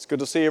It's good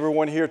to see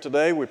everyone here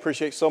today. We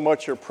appreciate so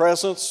much your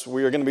presence.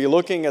 We are going to be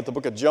looking at the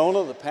book of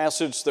Jonah, the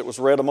passage that was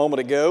read a moment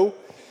ago.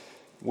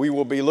 We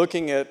will be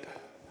looking at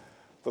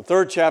the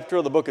third chapter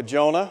of the book of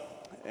Jonah,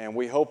 and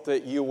we hope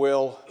that you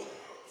will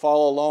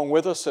follow along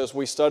with us as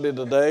we study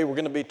today. We're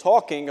going to be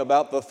talking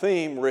about the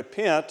theme,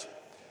 repent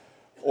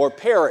or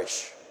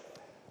perish.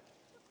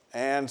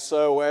 And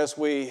so as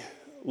we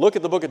look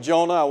at the book of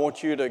Jonah, I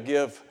want you to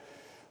give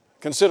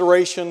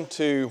consideration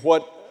to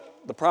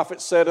what the prophet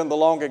said in the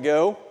long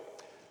ago.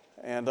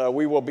 And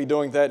we will be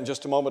doing that in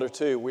just a moment or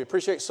two. We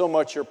appreciate so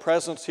much your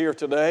presence here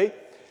today.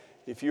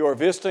 If you are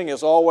visiting,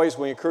 as always,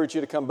 we encourage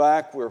you to come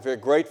back. We're very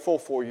grateful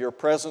for your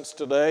presence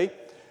today.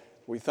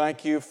 We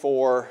thank you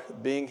for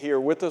being here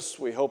with us.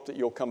 We hope that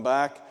you'll come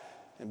back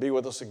and be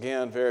with us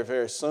again very,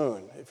 very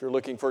soon. If you're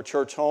looking for a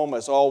church home,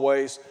 as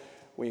always,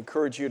 we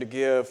encourage you to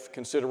give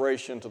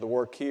consideration to the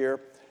work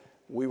here.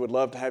 We would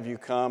love to have you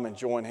come and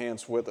join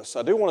hands with us.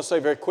 I do want to say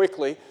very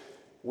quickly,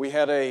 we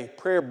had a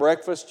prayer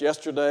breakfast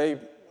yesterday.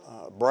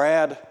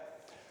 Brad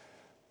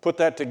put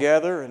that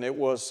together, and it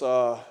was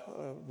a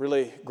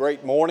really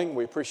great morning.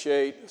 We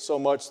appreciate so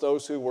much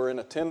those who were in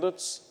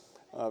attendance.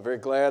 Very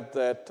glad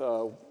that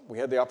we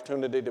had the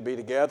opportunity to be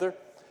together.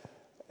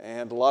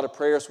 And a lot of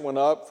prayers went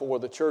up for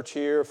the church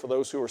here, for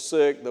those who are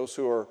sick, those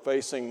who are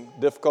facing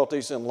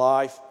difficulties in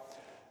life.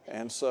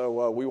 And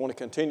so we want to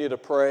continue to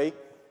pray.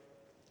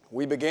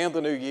 We began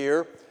the new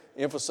year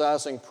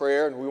emphasizing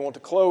prayer, and we want to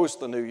close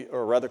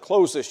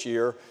this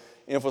year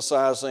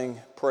emphasizing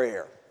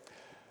prayer.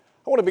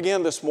 I want to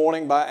begin this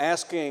morning by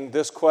asking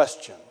this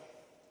question.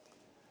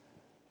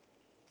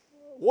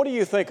 What do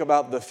you think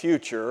about the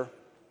future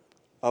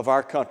of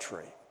our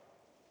country?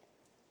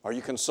 Are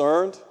you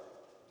concerned?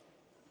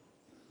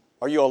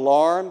 Are you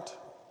alarmed?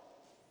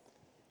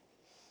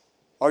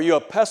 Are you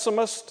a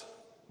pessimist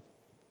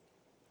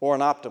or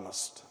an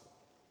optimist?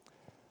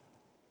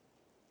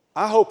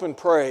 I hope and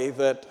pray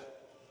that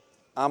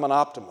I'm an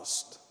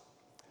optimist.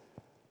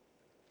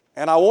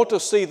 And I want to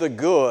see the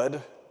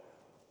good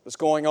that's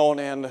going on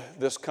in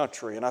this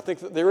country. And I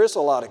think that there is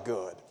a lot of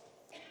good.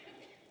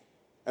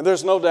 And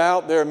there's no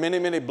doubt there are many,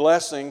 many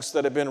blessings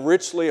that have been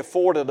richly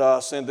afforded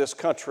us in this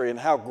country, and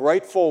how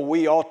grateful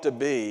we ought to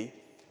be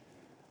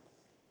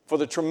for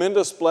the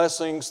tremendous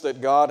blessings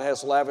that God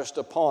has lavished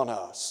upon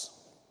us.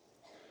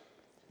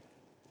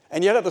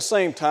 And yet at the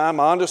same time,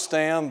 I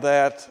understand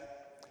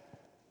that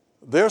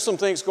there are some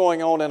things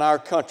going on in our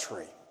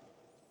country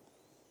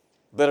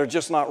that are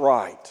just not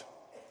right.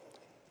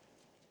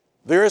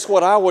 There is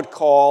what I would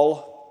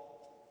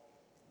call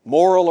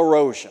moral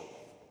erosion.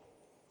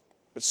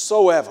 It's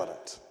so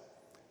evident.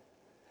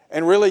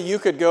 And really, you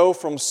could go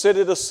from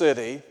city to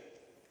city,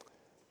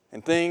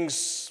 and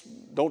things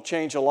don't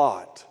change a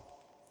lot.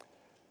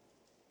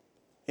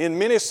 In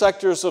many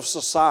sectors of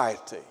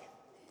society,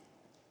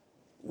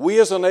 we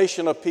as a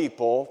nation of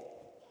people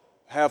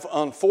have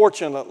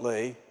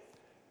unfortunately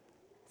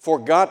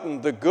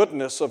forgotten the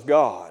goodness of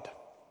God.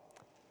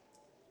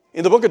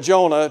 In the book of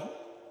Jonah,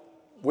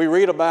 we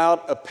read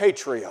about a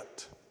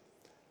patriot,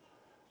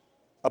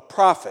 a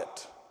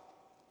prophet,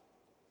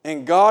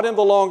 and God in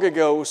the long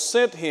ago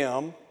sent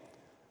him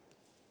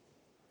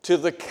to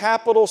the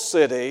capital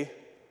city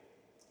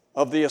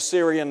of the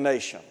Assyrian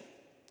nation,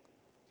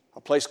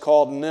 a place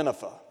called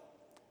Nineveh.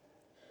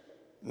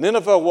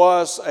 Nineveh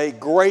was a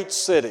great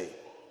city.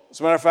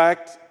 As a matter of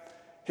fact,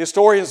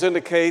 historians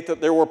indicate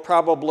that there were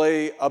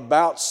probably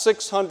about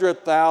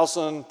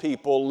 600,000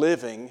 people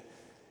living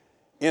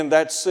in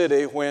that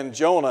city when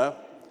Jonah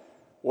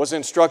was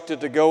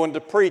instructed to go and to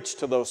preach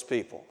to those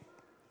people.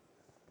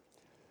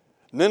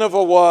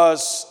 Nineveh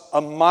was a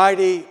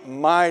mighty,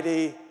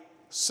 mighty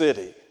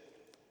city.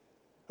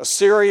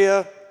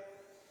 Assyria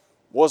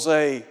was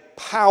a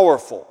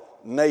powerful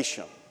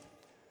nation.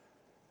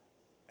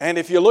 And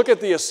if you look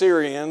at the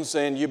Assyrians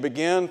and you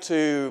begin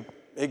to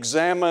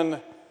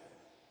examine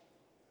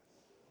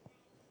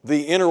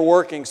the inner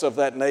workings of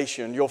that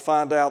nation, you'll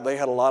find out they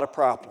had a lot of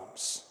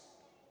problems.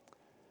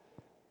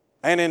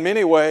 And in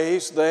many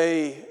ways,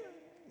 they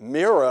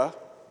mirror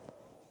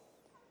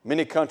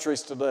many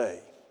countries today.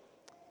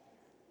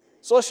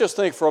 So let's just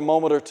think for a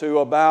moment or two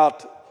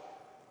about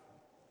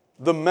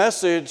the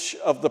message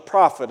of the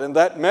prophet. And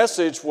that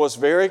message was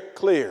very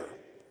clear.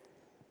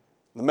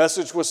 The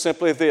message was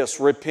simply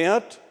this: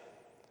 repent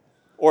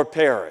or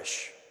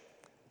perish.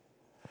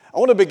 I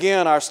want to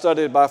begin our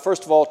study by,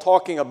 first of all,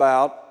 talking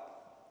about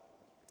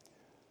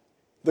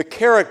the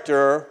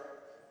character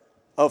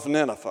of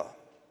Nineveh.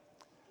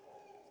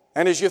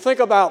 And as you think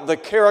about the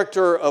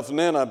character of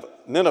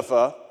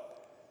Nineveh,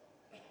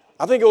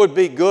 I think it would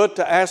be good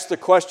to ask the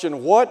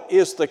question, what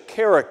is the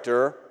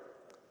character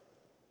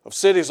of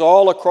cities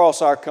all across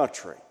our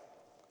country?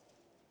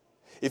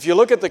 If you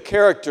look at the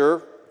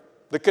character,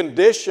 the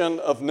condition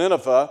of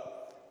Nineveh,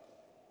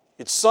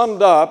 it's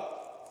summed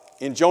up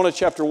in Jonah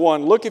chapter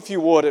 1. Look, if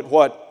you would, at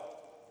what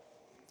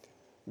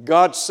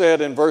God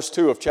said in verse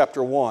 2 of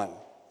chapter 1.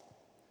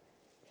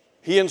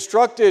 He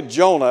instructed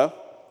Jonah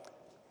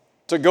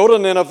to go to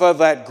Nineveh,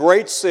 that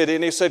great city,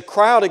 and he said,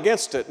 cry out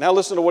against it. Now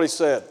listen to what he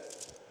said.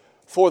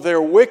 for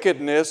their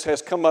wickedness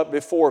has come up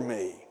before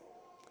me.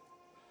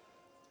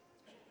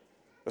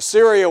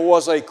 Assyria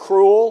was a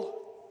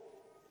cruel,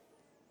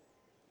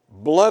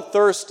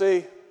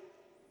 bloodthirsty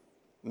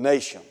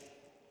nation.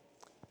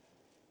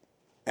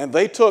 And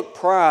they took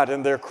pride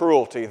in their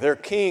cruelty. Their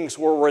kings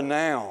were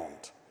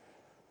renowned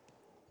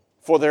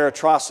for their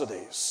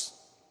atrocities.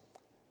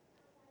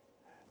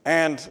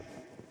 And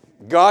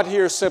God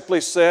here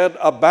simply said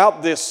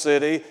about this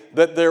city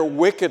that their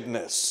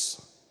wickedness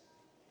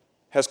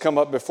has come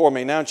up before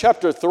me. Now in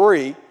chapter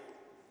 3,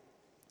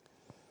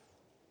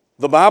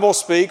 the Bible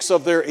speaks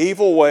of their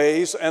evil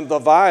ways and the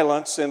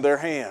violence in their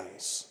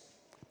hands.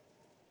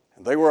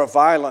 And they were a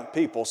violent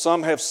people.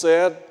 Some have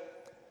said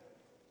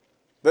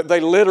that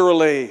they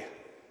literally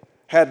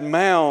had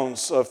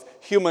mounds of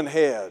human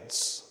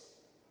heads,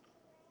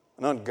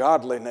 an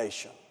ungodly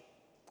nation.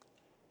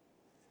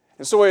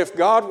 And so if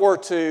God were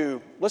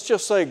to, let's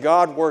just say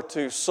God were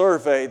to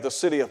survey the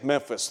city of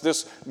Memphis,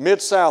 this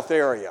Mid-South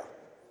area,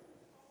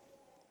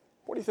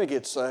 what do you think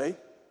he'd say?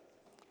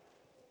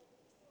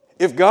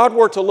 If God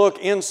were to look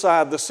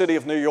inside the city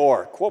of New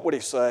York, what would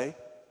he say?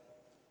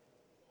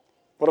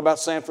 What about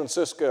San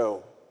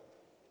Francisco,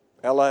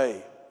 LA,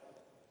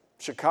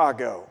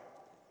 Chicago,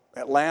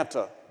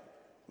 Atlanta,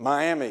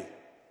 Miami?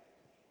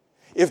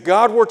 If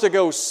God were to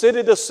go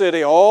city to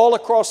city all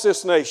across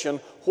this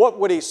nation, what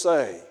would he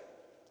say?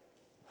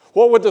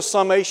 What would the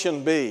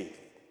summation be?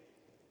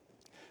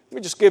 Let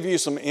me just give you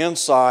some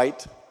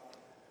insight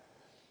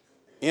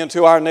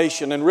into our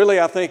nation. And really,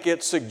 I think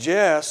it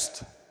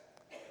suggests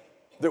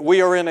that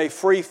we are in a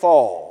free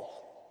fall,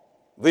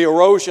 the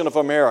erosion of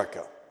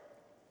America.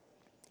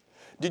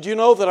 Did you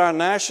know that our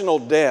national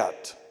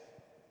debt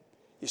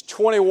is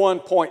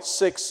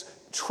 $21.6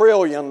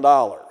 trillion?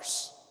 You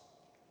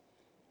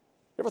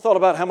ever thought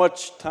about how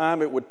much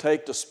time it would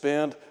take to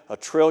spend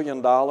 $1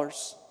 trillion?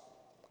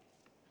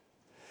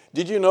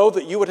 Did you know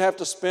that you would have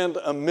to spend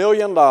 $1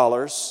 million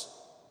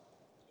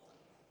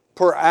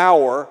per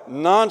hour,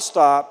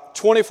 nonstop,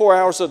 24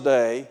 hours a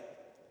day,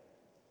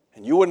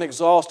 and you wouldn't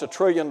exhaust $1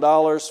 trillion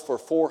for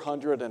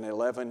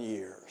 411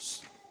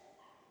 years?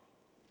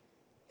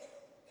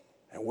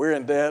 And we're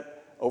in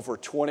debt over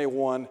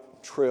 $21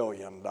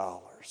 trillion.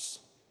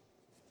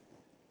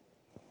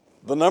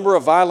 The number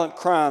of violent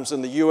crimes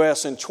in the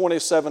U.S. in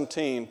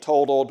 2017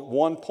 totaled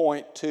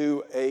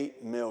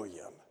 1.28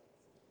 million.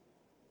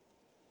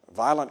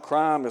 Violent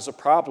crime is a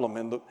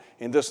problem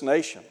in this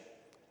nation,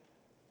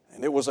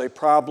 and it was a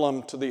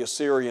problem to the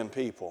Assyrian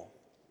people.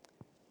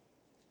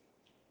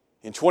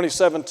 In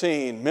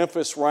 2017,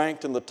 Memphis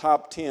ranked in the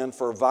top 10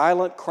 for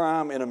violent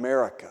crime in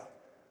America.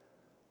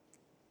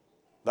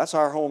 That's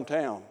our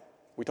hometown.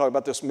 We talk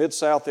about this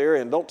Mid-South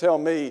area, and don't tell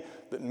me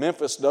that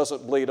Memphis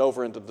doesn't bleed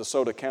over into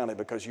DeSoto County,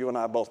 because you and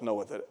I both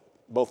know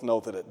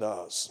that it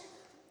does.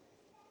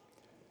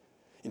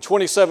 In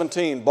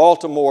 2017,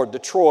 Baltimore,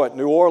 Detroit,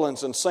 New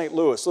Orleans, and St.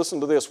 Louis, listen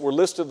to this, were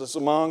listed as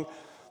among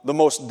the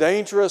most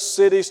dangerous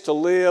cities to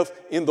live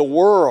in the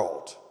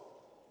world,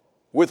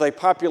 with a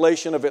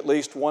population of at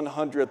least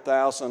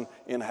 100,000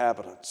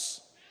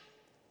 inhabitants.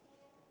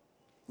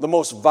 The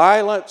most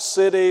violent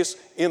cities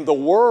in the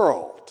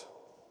world.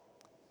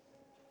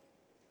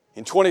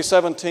 In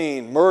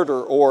 2017,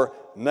 murder or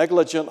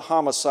negligent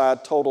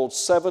homicide totaled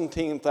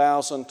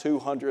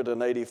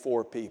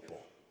 17,284 people.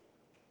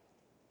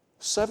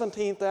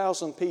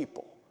 17,000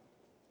 people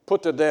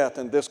put to death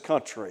in this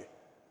country.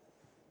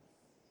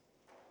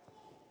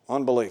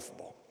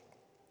 Unbelievable.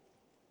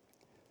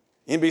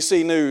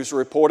 NBC News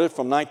reported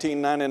from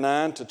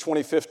 1999 to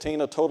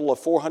 2015, a total of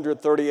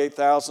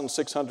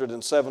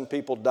 438,607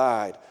 people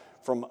died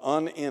from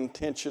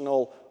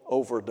unintentional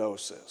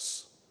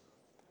overdoses.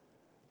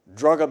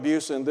 Drug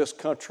abuse in this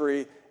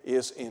country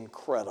is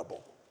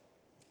incredible.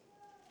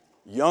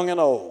 Young and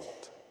old,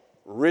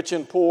 rich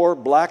and poor,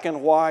 black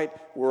and white,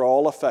 we're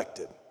all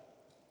affected.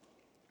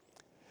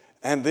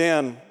 And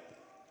then,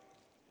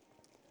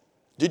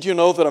 did you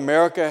know that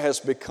America has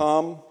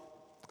become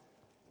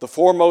the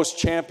foremost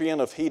champion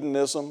of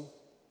hedonism?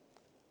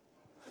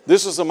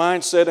 This is a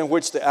mindset in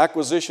which the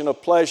acquisition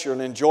of pleasure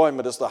and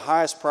enjoyment is the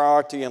highest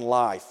priority in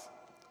life.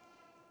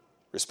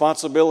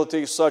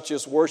 Responsibilities such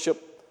as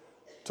worship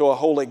to a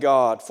holy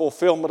God,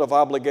 fulfillment of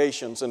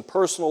obligations, and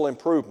personal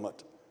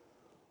improvement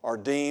are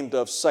deemed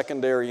of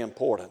secondary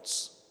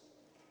importance.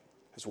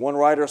 As one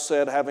writer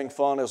said, having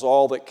fun is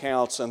all that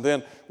counts. And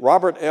then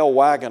Robert L.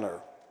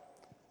 Waggoner,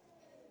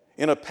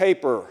 in a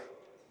paper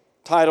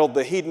titled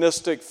The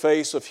Hedonistic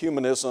Face of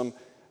Humanism,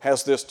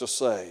 has this to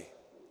say: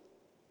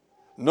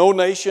 no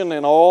nation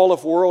in all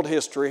of world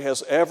history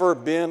has ever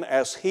been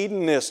as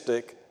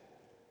hedonistic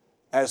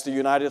as the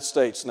United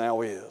States now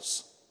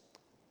is.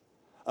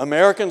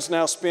 Americans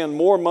now spend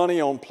more money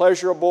on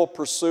pleasurable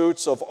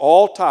pursuits of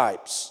all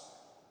types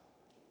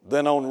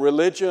than on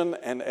religion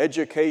and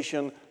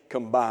education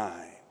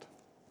combined.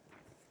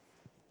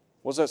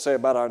 What does that say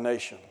about our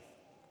nation?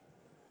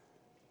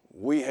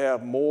 We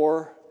have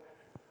more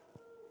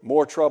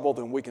trouble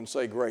than we can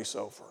say grace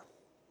over.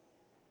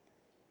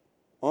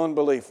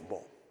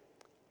 Unbelievable.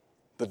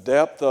 The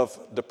depth of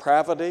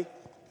depravity,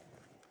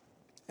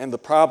 and the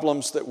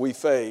problems that we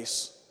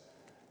face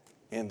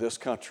in this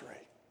country.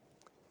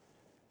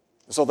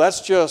 So that's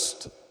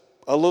just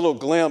a little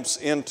glimpse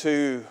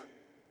into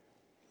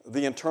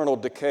the internal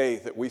decay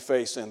that we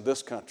face in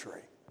this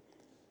country.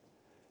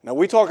 Now,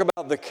 we talk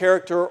about the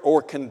character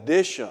or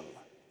condition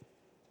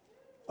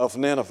of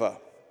Nineveh.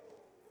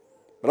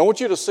 But I want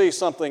you to see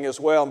something as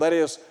well, and that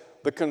is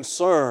the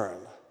concern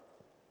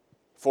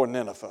for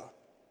Nineveh.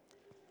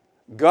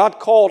 God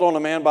called on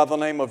a man by the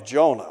name of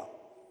Jonah,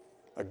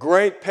 a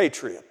great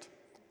patriot,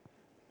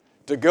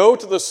 to go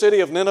to the city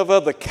of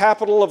Nineveh, the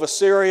capital of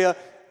Assyria,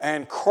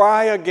 and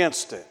cry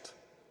against it.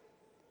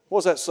 What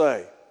does that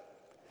say?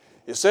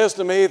 It says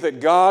to me that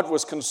God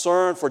was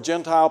concerned for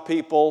Gentile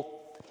people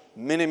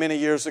many, many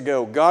years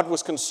ago. God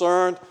was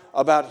concerned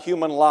about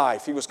human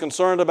life. He was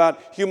concerned about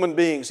human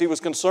beings. He was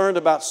concerned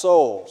about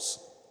souls.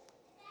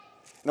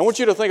 And I want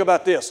you to think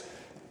about this.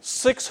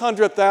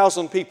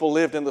 600,000 people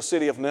lived in the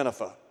city of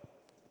Nineveh.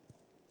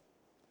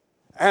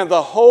 And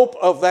the hope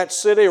of that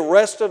city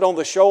rested on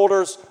the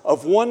shoulders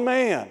of one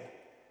man,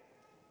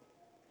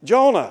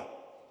 Jonah.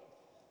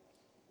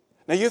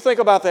 Now you think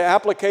about the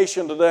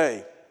application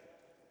today.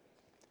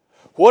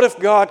 What if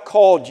God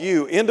called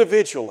you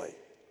individually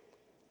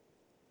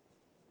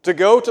to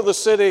go to the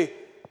city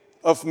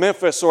of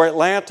Memphis or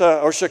Atlanta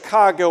or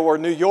Chicago or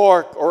New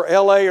York or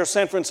LA or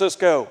San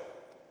Francisco,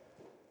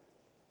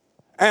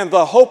 and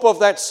the hope of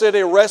that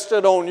city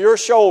rested on your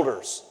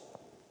shoulders?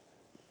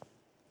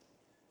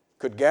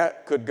 Could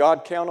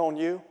God count on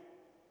you?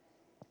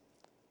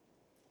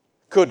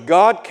 Could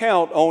God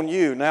count on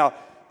you? Now,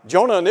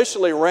 Jonah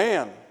initially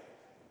ran,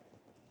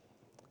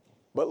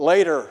 but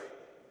later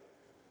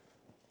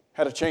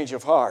had a change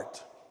of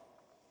heart.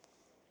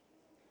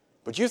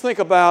 But you think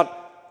about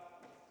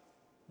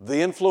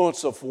the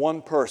influence of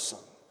one person.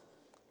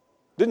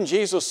 Didn't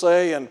Jesus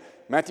say in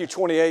Matthew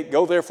 28,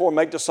 "Go therefore,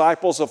 make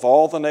disciples of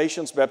all the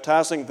nations,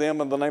 baptizing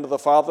them in the name of the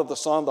Father, the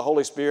Son, the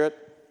Holy Spirit"?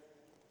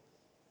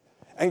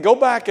 And go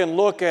back and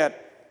look at,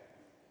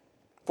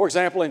 for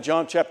example, in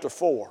John chapter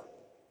 4.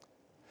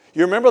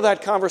 You remember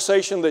that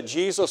conversation that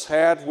Jesus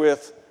had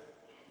with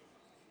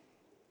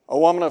a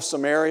woman of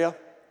Samaria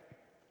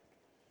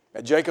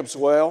at Jacob's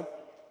well?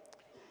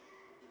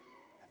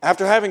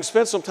 After having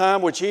spent some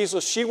time with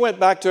Jesus, she went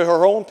back to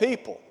her own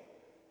people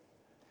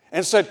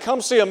and said,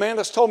 "Come see a man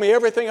that's told me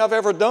everything I've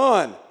ever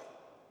done."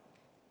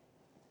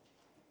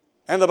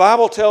 And the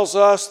Bible tells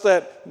us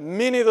that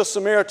many of the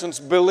Samaritans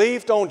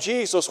believed on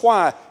Jesus.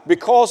 Why?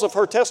 Because of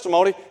her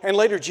testimony. And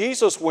later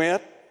Jesus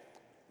went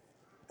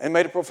and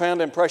made a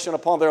profound impression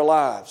upon their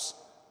lives.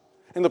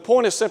 And the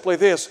point is simply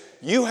this: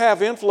 you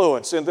have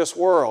influence in this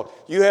world.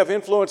 You have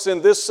influence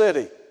in this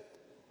city.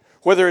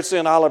 Whether it's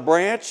in Olive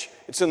Branch,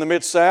 it's in the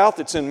Mid-South,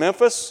 it's in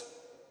Memphis,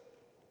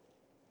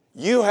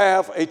 you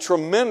have a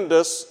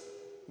tremendous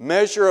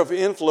measure of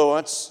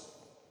influence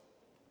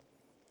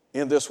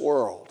in this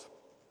world,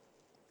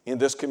 in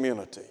this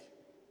community.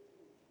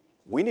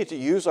 We need to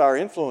use our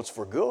influence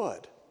for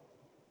good.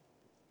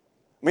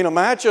 I mean,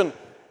 imagine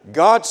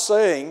God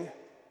saying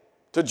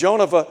to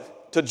Jonah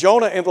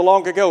in the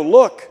long ago,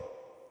 "Look,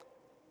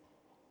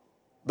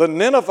 the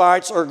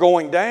Ninevites are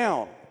going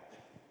down,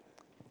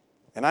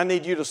 and I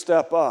need you to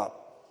step up.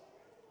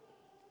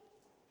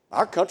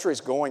 Our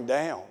country's going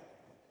down.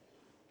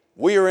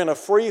 We are in a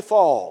free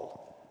fall.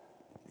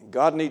 And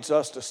God needs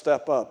us to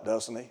step up,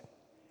 doesn't He? I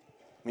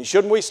mean,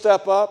 shouldn't we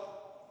step up?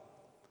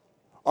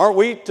 Aren't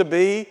we to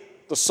be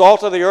the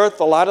salt of the earth,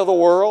 the light of the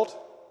world?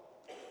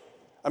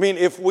 I mean,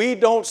 if we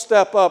don't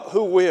step up,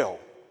 who will?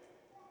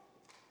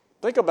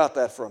 Think about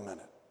that for a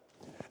minute.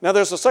 Now,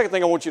 there's a second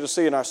thing I want you to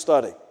see in our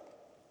study,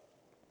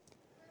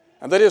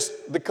 and that is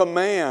the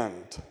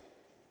command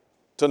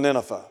to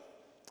Nineveh.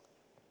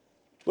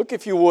 Look,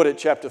 if you would, at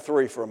chapter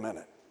 3 for a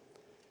minute.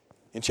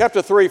 In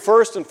chapter 3,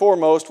 first and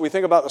foremost, we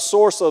think about the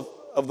source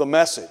of the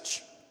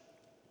message.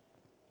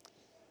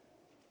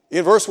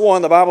 In verse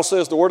 1, the Bible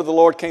says, "The word of the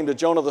Lord came to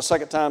Jonah the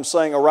second time,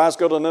 saying, Arise,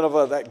 go to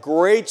Nineveh, that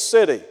great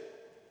city,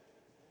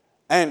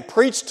 and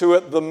preach to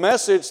it the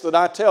message that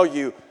I tell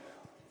you."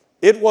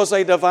 It was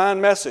a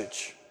divine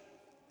message.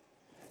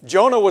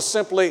 Jonah was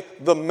simply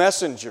the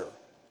messenger.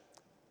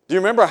 Do you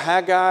remember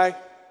Haggai?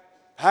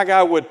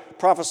 Haggai would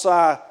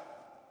prophesy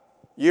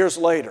years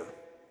later.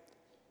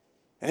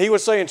 And he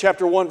would say in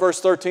chapter 1, verse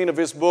 13 of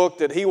his book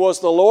that he was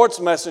the Lord's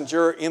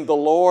messenger in the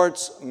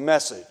Lord's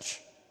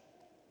message.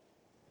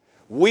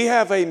 We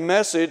have a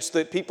message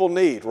that people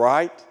need,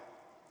 right?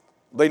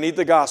 They need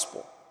the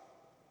gospel.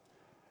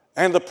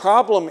 And the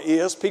problem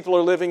is people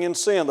are living in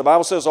sin. The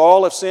Bible says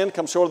all have sinned,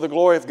 come short of the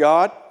glory of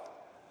God.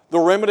 The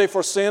remedy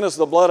for sin is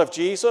the blood of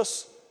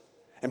Jesus.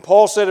 And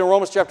Paul said in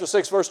Romans chapter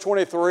 6, verse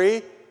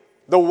 23,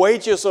 the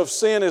wages of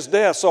sin is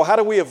death. So how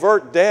do we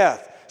avert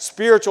death,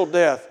 spiritual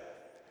death?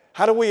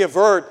 How do we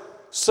avert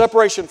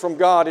separation from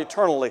God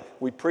eternally?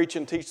 We preach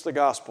and teach the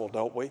gospel,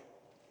 don't we?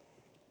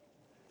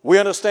 We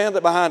understand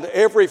that behind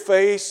every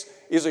face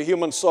is a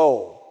human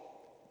soul.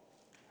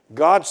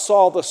 God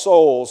saw the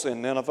souls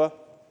in Nineveh.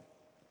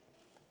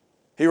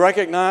 He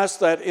recognized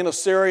that in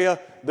Assyria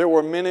there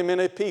were many,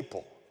 many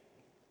people.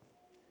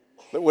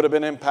 that would have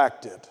been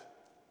impacted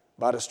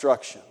by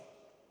destruction.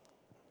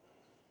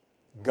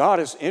 God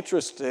is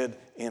interested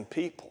in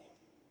people.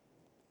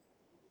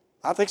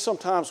 I think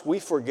sometimes we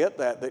forget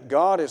that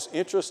God is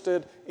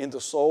interested in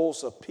the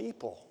souls of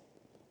people.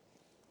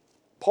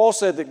 Paul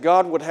said that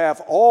God would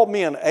have all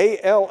men,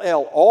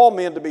 A-L-L, all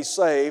men to be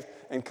saved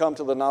and come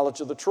to the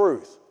knowledge of the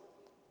truth.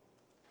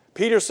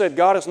 Peter said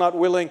God is not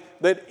willing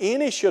that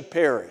any should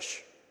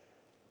perish,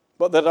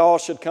 but that all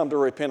should come to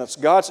repentance.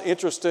 God's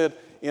interested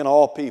in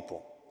all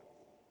people.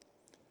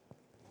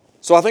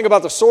 So I think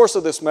about the source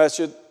of this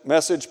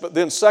message, but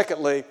then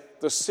secondly,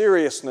 the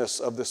seriousness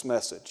of this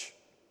message.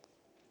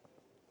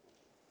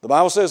 The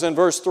Bible says in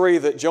verse 3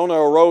 that Jonah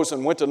arose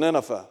and went to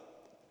Nineveh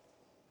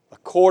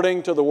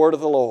according to the word of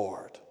the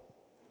Lord.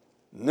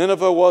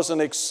 Nineveh was an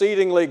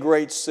exceedingly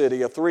great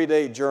city, a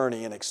 3-day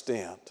journey in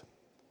extent.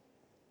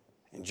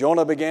 And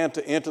Jonah began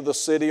to enter the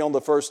city on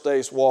the first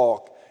day's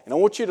walk. And I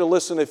want you to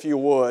listen, if you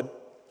would,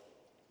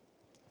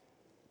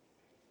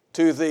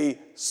 to the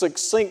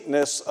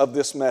succinctness of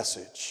this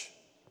message.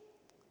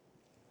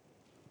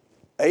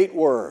 8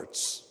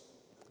 words.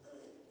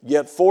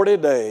 Yet 40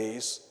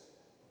 days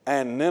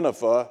and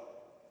Nineveh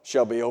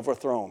shall be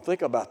overthrown.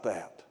 Think about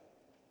that.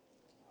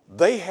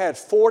 They had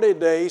 40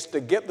 days to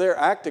get their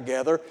act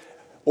together,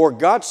 or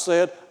God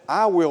said,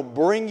 I will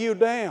bring you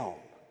down.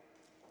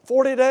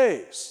 40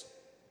 days.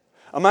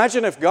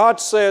 Imagine if God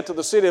said to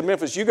the city of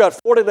Memphis, you got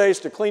 40 days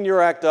to clean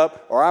your act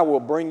up, or I will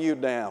bring you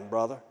down,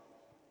 brother.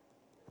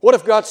 What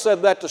if God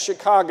said that to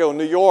Chicago,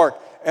 New York,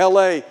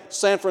 L.A.,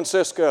 San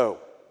Francisco?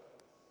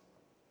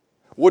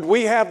 Would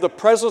we have the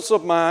presence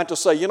of mind to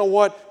say, you know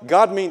what,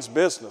 God means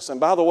business? And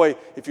by the way,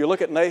 if you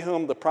look at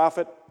Nahum the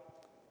prophet,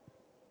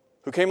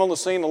 who came on the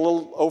scene a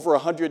little over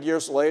 100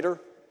 years later,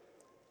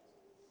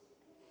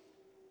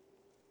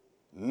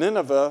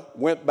 Nineveh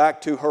went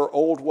back to her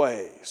old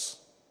ways.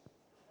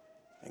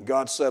 And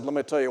God said, let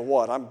me tell you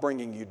what, I'm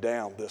bringing you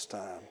down this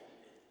time.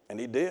 And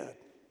He did.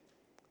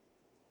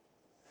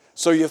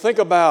 So you think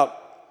about,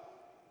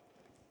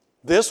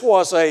 this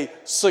was a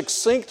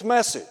succinct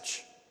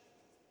message.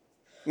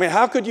 I mean,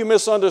 how could you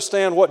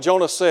misunderstand what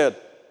Jonah said?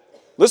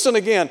 Listen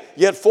again,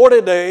 yet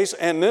 40 days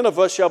and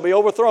Nineveh shall be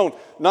overthrown.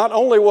 Not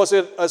only was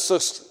it a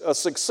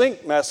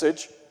succinct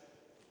message,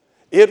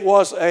 it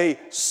was a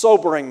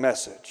sobering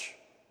message.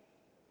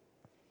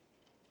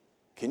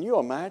 Can you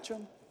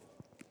imagine?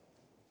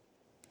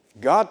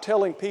 God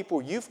telling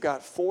people, you've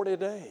got 40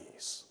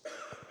 days.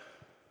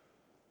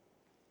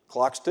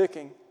 Clock's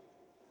ticking.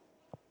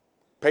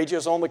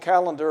 Pages on the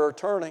calendar are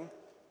turning.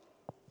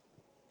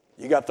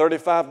 You got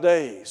 35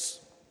 days.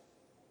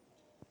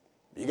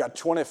 You got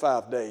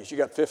 25 days. You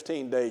got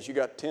 15 days. You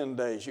got 10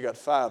 days. You got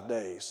 5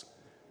 days.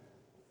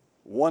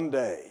 One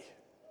day.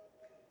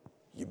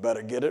 You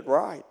better get it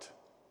right.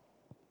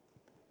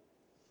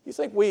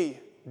 Do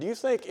you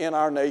think in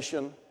our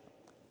nation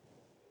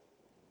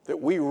that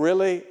we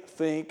really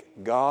think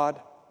God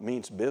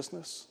means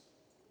business?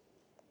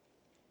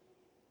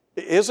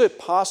 Is it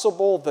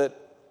possible that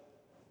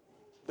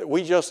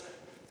we just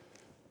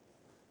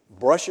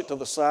brush it to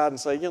the side and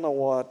say, you know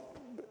what,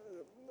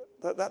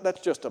 that's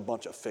just a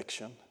bunch of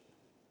fiction?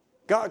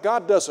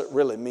 God doesn't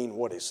really mean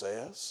what He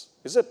says.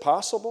 Is it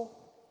possible?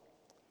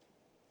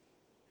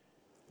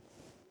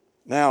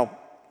 Now,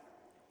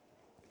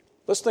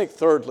 let's think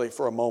thirdly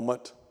for a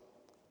moment,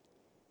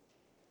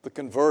 the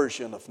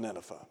conversion of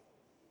Nineveh.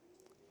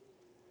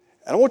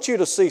 And I want you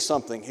to see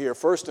something here.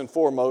 First and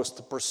foremost,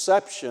 the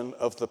perception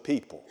of the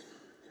people.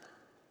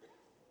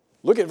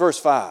 Look at verse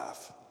 5.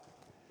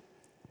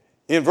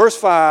 In verse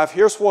 5,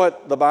 here's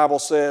what the Bible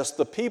says.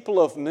 The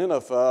people of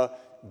Nineveh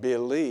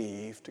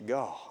believed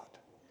God.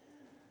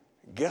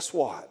 Guess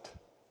what?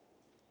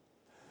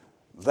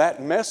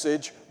 That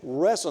message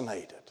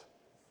resonated.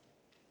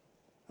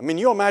 I mean,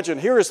 you imagine,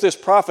 here is this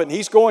prophet, and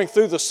he's going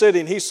through the city,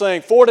 and he's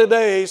saying, 40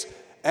 days,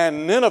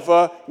 and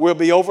Nineveh will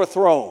be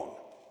overthrown.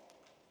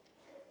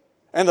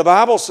 And the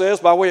Bible says,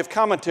 by way of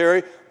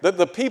commentary, that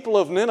the people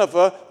of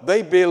Nineveh,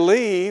 they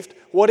believed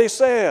what he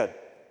said.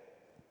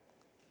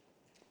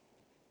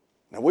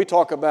 Now, we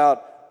talk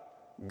about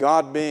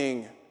God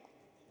being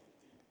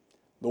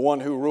the one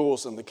who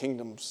rules in the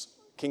kingdoms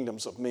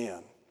of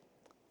men.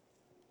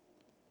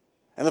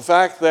 And the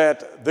fact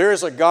that there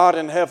is a God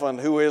in heaven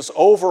who is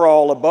over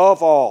all,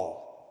 above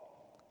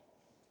all.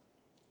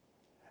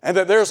 And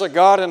that there's a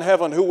God in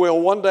heaven who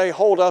will one day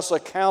hold us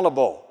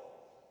accountable.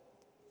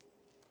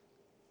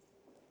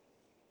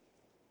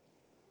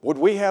 Would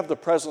we have the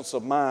presence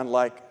of mind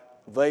like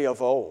they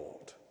of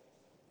old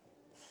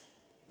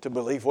to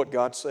believe what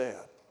God said?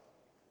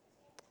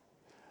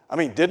 I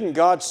mean, didn't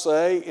God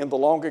say in the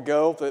long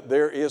ago that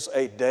there is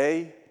a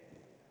day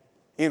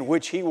in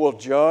which He will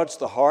judge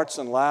the hearts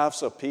and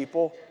lives of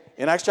people?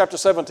 In Acts chapter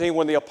 17,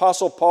 when the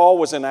Apostle Paul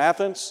was in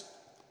Athens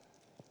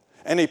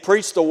and he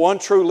preached the one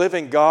true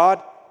living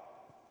God,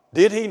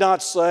 did he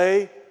not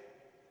say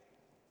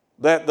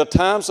that the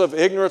times of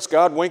ignorance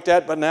God winked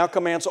at, but now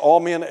commands all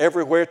men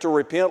everywhere to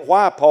repent?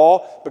 Why,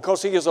 Paul?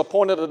 Because He has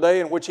appointed a day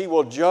in which He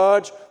will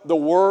judge the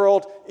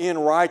world in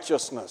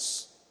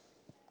righteousness.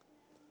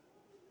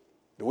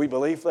 Do we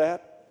believe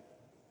that?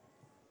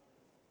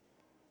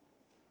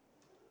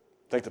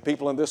 Think the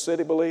people in this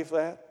city believe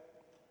that?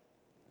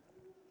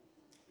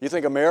 You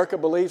think America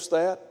believes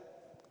that?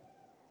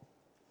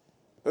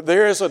 That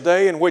there is a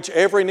day in which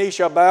every knee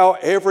shall bow,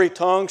 every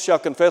tongue shall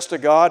confess to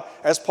God.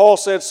 As Paul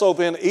said, so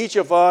then each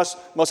of us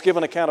must give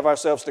an account of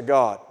ourselves to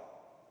God.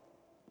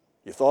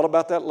 You thought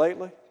about that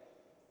lately?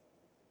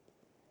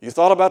 You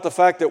thought about the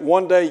fact that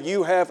one day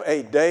you have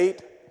a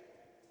date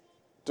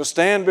to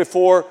stand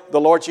before the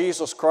Lord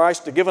Jesus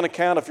Christ to give an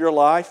account of your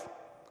life?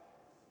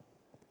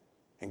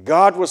 And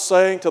God was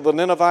saying to the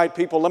Ninevite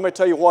people, let me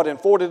tell you what, in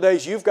 40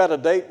 days you've got a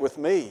date with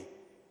me.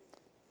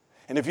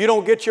 And if you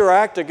don't get your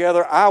act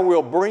together, I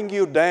will bring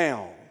you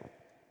down.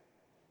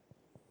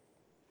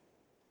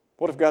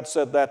 What if God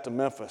said that to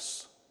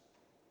Memphis,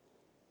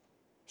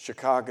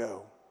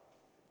 Chicago,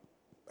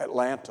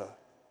 Atlanta,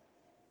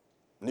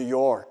 New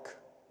York?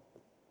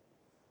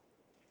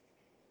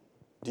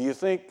 Do you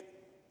think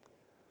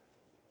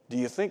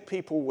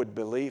people would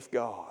believe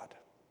God?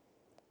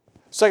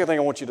 Second thing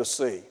I want you to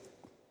see,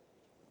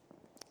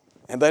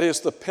 and that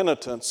is the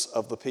penitence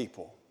of the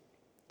people.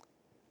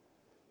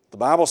 The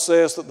Bible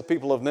says that the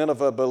people of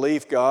Nineveh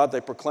believed God.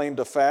 They proclaimed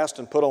a fast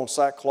and put on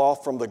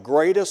sackcloth from the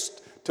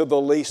greatest to the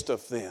least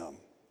of them.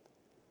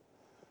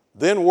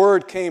 Then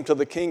word came to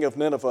the king of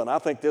Nineveh, and I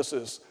think this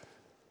is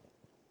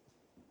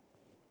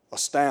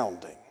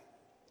astounding.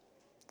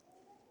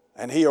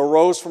 And he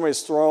arose from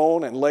his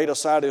throne and laid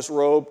aside his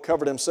robe,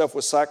 covered himself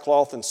with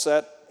sackcloth, and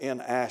sat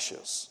in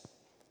ashes.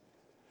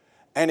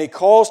 And he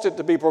caused it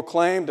to be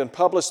proclaimed and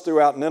published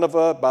throughout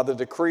Nineveh by the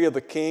decree of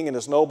the king and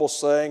his nobles,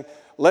 saying,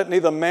 let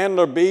neither man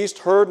nor beast,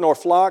 herd nor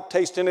flock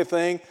taste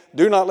anything.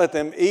 Do not let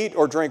them eat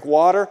or drink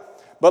water,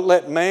 but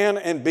let man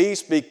and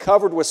beast be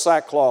covered with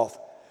sackcloth,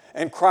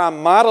 and cry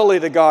mightily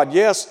to God.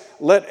 Yes,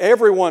 let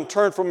everyone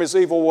turn from his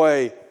evil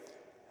way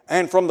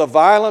and from the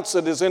violence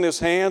that is in his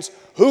hands.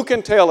 Who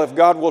can tell if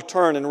God will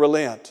turn and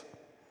relent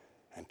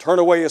and turn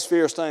away his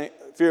fierce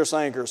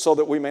anger so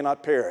that we may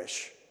not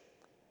perish?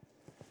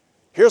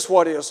 Here's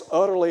what is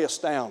utterly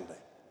astounding.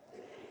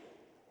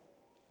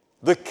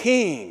 The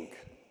king,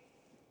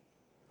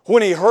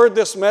 when he heard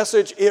this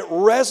message, it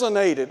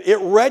resonated, it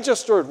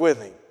registered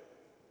with him.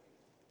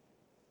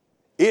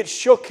 It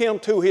shook him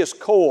to his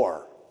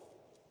core.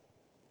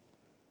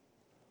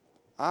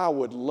 I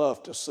would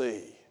love to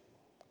see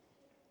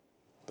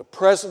the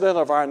president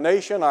of our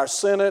nation, our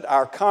Senate,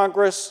 our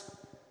Congress,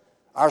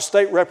 our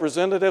state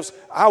representatives.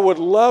 I would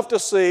love to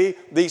see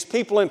these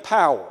people in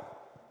power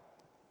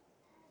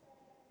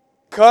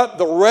cut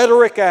the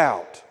rhetoric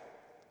out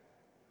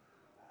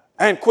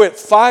and quit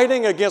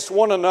fighting against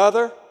one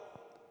another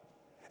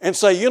and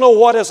say, you know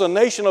what, as a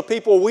nation of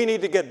people, we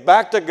need to get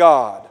back to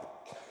God.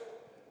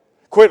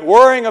 Quit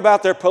worrying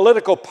about their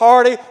political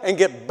party and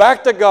get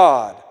back to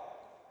God.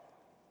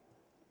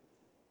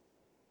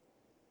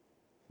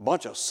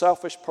 Bunch of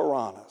selfish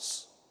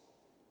piranhas.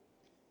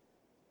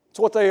 That's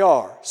what they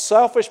are.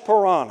 Selfish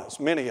piranhas,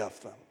 many of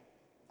them.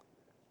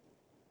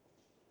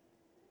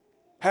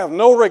 Have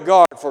no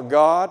regard for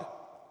God.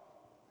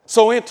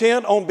 So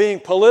intent on being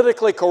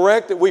politically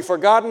correct that we've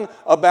forgotten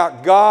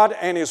about God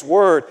and His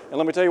Word. And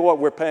let me tell you what,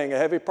 we're paying a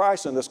heavy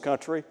price in this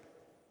country.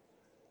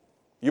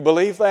 You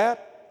believe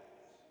that?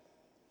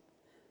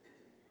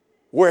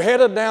 We're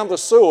headed down the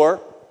sewer,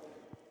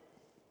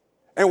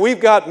 and we've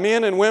got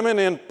men and women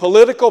in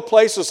political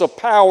places of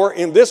power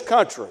in this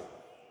country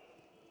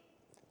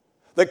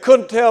that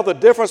couldn't tell the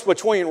difference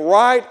between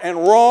right and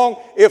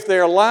wrong if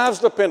their lives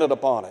depended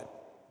upon it.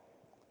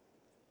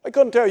 They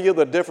couldn't tell you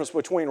the difference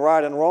between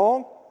right and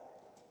wrong.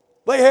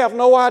 They have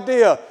no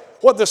idea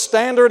what the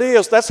standard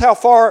is. That's how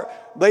far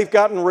they've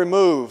gotten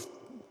removed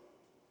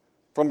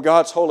from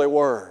God's holy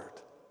word.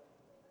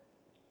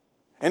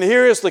 And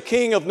here is the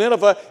king of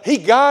Nineveh. He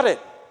got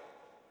it.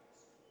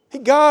 He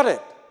got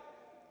it.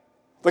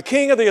 The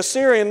king of the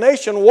Assyrian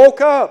nation woke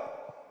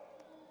up.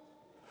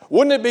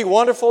 Wouldn't it be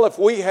wonderful if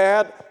we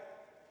had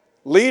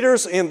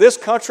leaders in this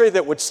country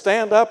that would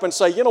stand up and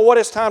say, you know what,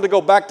 it's time to go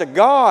back to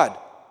God.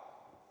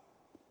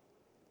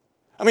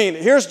 I mean,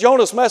 here's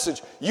Jonah's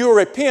message. You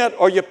repent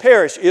or you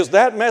perish. Is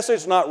that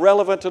message not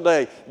relevant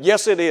today?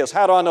 Yes, it is.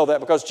 How do I know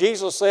that? Because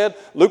Jesus said,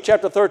 Luke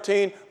chapter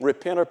 13,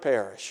 repent or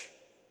perish.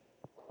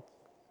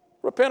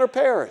 Repent or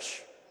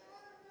perish.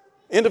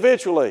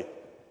 Individually.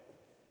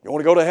 You want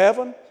to go to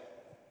heaven?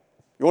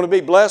 You want to be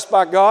blessed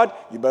by God?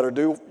 You better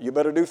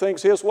do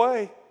things His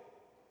way.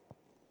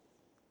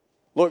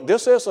 Look,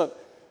 this isn't,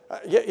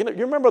 you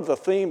remember the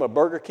theme of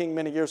Burger King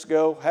many years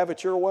ago? Have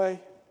it your way?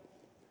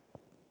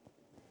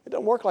 It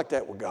doesn't work like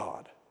that with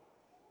God.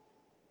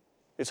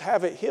 It's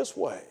have it His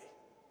way.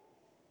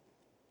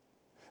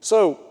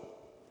 So,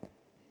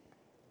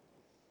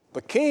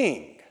 the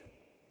king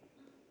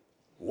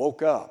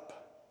woke up.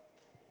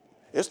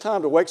 It's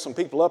time to wake some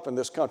people up in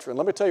this country. And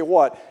let me tell you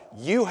what,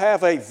 you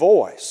have a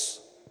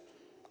voice.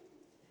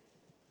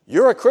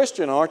 You're a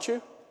Christian, aren't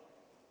you?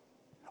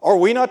 Are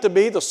we not to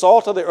be the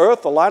salt of the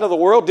earth, the light of the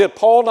world? Did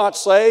Paul not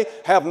say,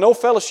 have no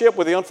fellowship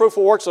with the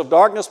unfruitful works of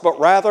darkness, but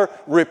rather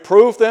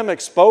reprove them,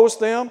 expose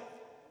them?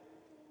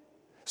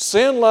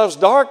 Sin loves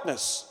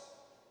darkness.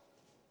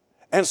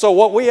 And so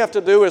what we have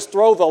to do is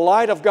throw the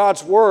light of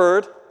God's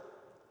Word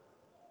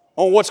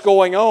on what's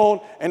going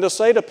on and to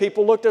say to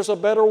people, look, there's a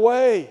better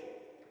way.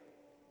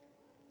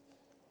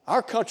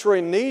 Our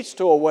country needs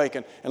to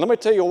awaken. And let me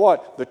tell you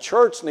what, the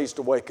church needs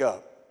to wake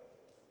up.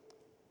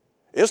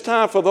 It's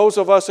time for those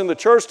of us in the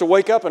church to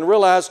wake up and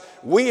realize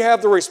we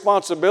have the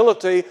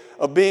responsibility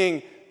of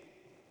being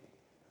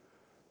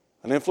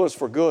an influence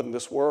for good in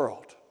this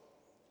world.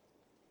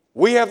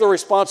 We have the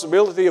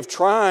responsibility of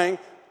trying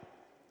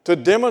to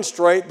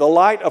demonstrate the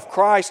light of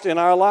Christ in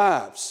our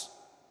lives,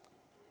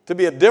 to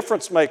be a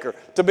difference maker,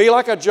 to be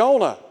like a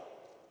Jonah,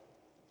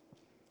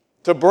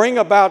 to bring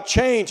about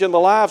change in the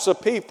lives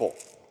of people.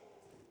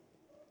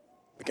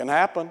 It can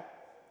happen.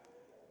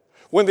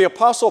 When the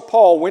Apostle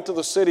Paul went to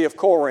the city of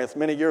Corinth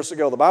many years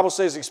ago, the Bible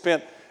says he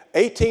spent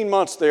 18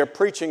 months there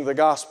preaching the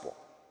gospel.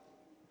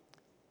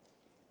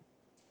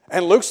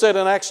 And Luke said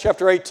in Acts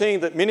chapter 18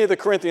 that many of the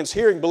Corinthians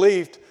hearing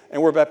believed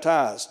and were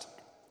baptized.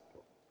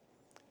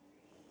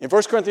 In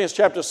 1 Corinthians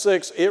chapter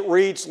 6, it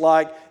reads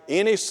like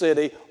any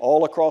city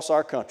all across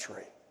our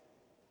country.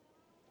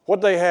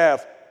 What they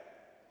have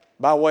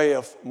by way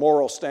of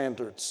moral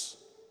standards?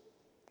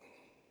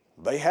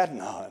 They had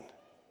none.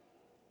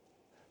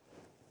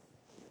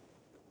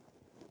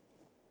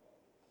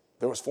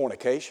 There was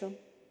fornication,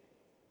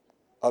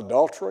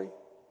 adultery,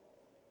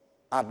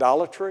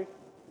 idolatry,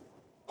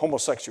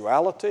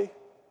 homosexuality,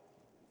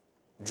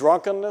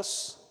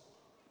 drunkenness.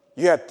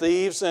 You had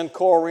thieves in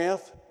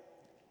Corinth,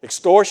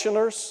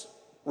 extortioners,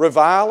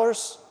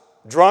 revilers,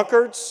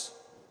 drunkards.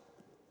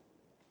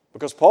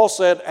 Because Paul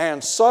said,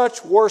 and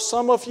such were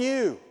some of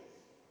you.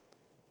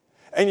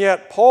 And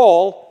yet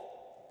Paul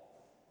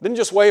didn't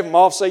just wave them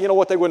off and say, you know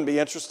what, they wouldn't be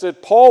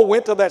interested. Paul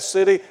went to that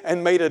city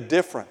and made a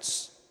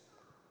difference.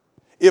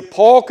 If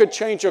Paul could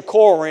change a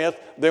Corinth,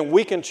 then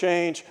we can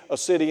change a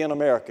city in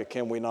America,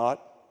 can we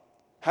not?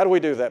 How do we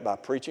do that? By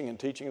preaching and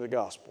teaching the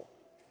gospel.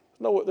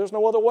 No, there's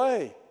no other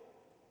way.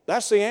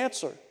 That's the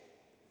answer.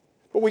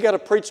 But we got to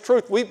preach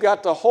truth. We've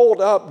got to hold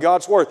up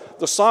God's word.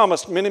 The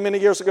psalmist many, many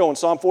years ago in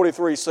Psalm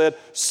 43 said,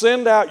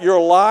 send out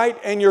your light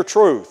and your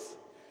truth.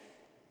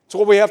 That's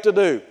what we have to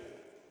do.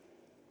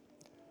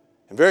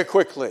 And very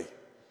quickly,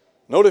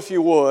 note if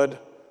you would,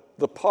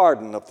 the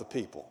pardon of the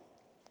people.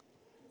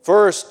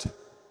 First,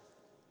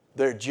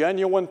 their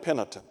genuine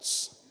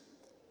penitence.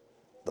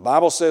 The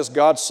Bible says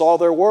God saw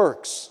their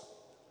works,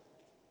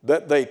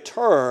 that they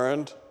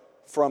turned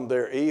from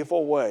their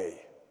evil way.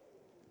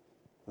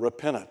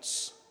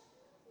 Repentance.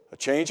 A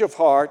change of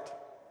heart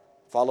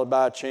followed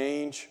by a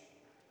changed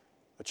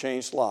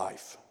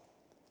life.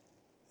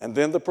 And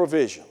then the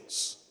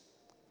provisions.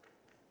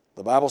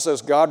 The Bible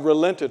says God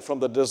relented from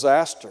the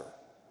disaster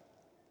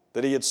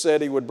that He had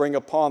said He would bring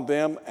upon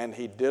them, and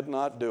He did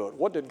not do it.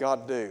 What did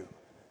God do?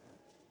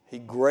 He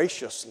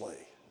graciously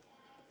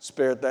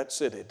spared that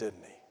city,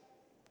 didn't He?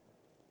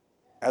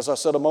 As I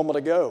said a moment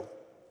ago,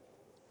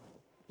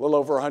 a little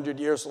over 100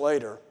 years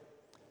later,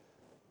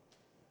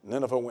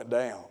 Nineveh went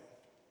down.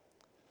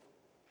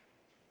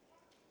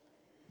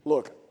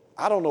 Look,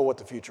 I don't know what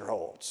the future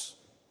holds,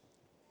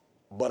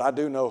 but I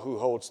do know who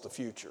holds the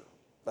future.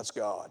 That's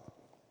God.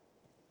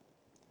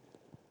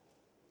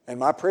 And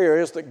my prayer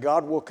is that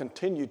God will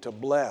continue to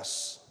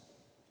bless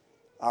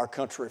our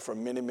country for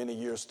many, many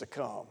years to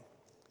come.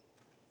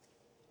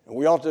 And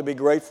we ought to be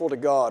grateful to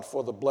God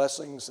for the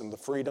blessings and the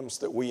freedoms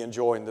that we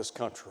enjoy in this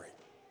country.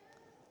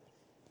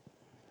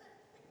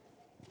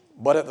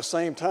 But at the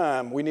same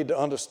time, we need to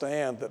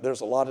understand that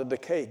there's a lot of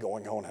decay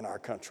going on in our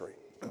country.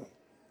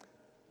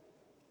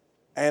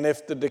 And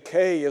if the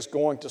decay is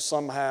going to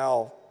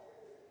somehow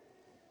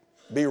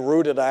be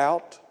rooted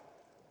out,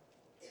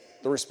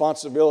 the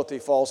responsibility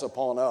falls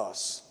upon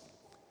us.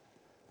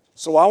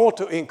 So I want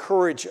to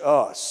encourage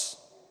us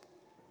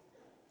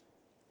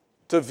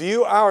to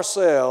view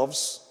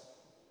ourselves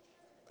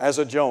as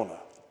a Jonah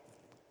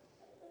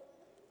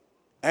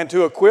and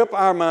to equip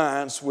our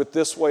minds with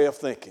this way of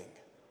thinking.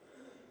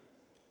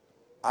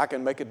 I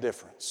can make a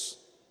difference.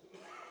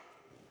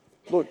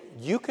 Look,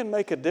 you can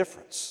make a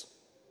difference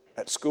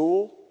at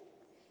school,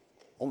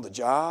 on the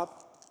job,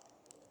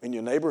 in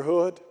your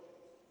neighborhood,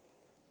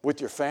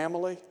 with your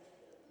family.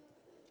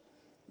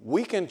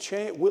 We can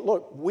change.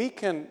 Look, we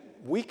can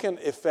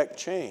effect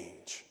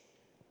change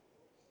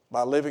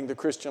by living the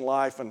Christian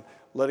life and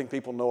letting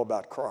people know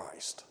about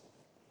Christ.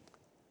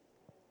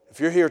 If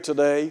you're here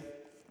today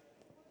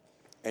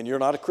and you're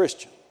not a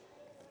Christian,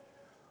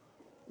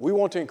 we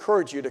want to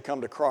encourage you to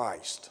come to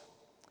Christ,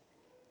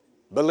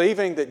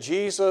 believing that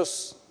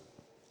Jesus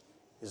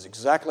is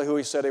exactly who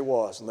He said He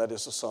was, and that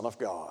is the Son of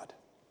God.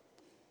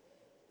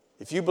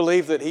 If you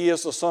believe that He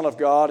is the Son of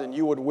God and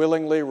you would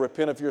willingly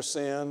repent of your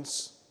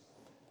sins,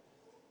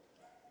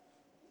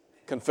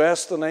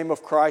 confess the name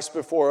of Christ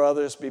before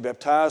others, be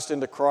baptized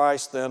into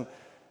Christ, then,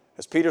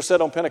 as Peter said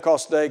on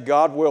Pentecost Day,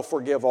 God will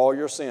forgive all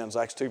your sins,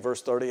 Acts 2,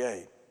 verse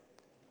 38.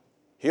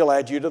 He'll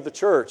add you to the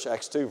church,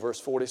 Acts 2, verse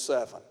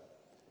 47.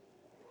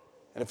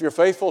 And if you're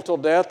faithful till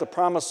death, the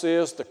promise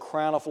is the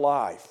crown of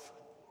life,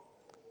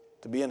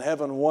 to be in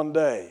heaven one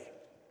day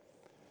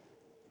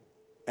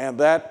And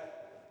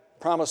that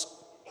promise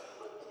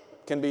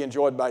can be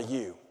enjoyed by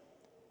you.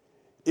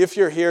 If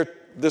you're here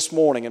this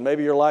morning and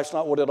maybe your life's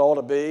not what it ought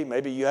to be,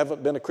 maybe you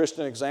haven't been a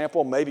Christian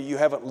example, maybe you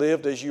haven't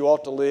lived as you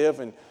ought to live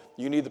and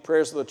you need the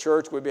prayers of the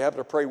church, we'd be happy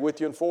to pray with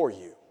you and for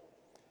you.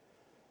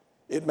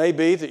 It may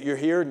be that you're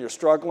here and you're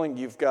struggling,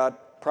 you've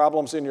got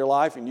problems in your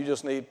life and you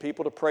just need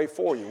people to pray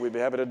for you. We'd be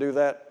happy to do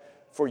that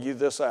for you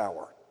this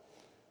hour.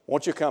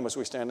 Won't you come as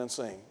we stand and sing?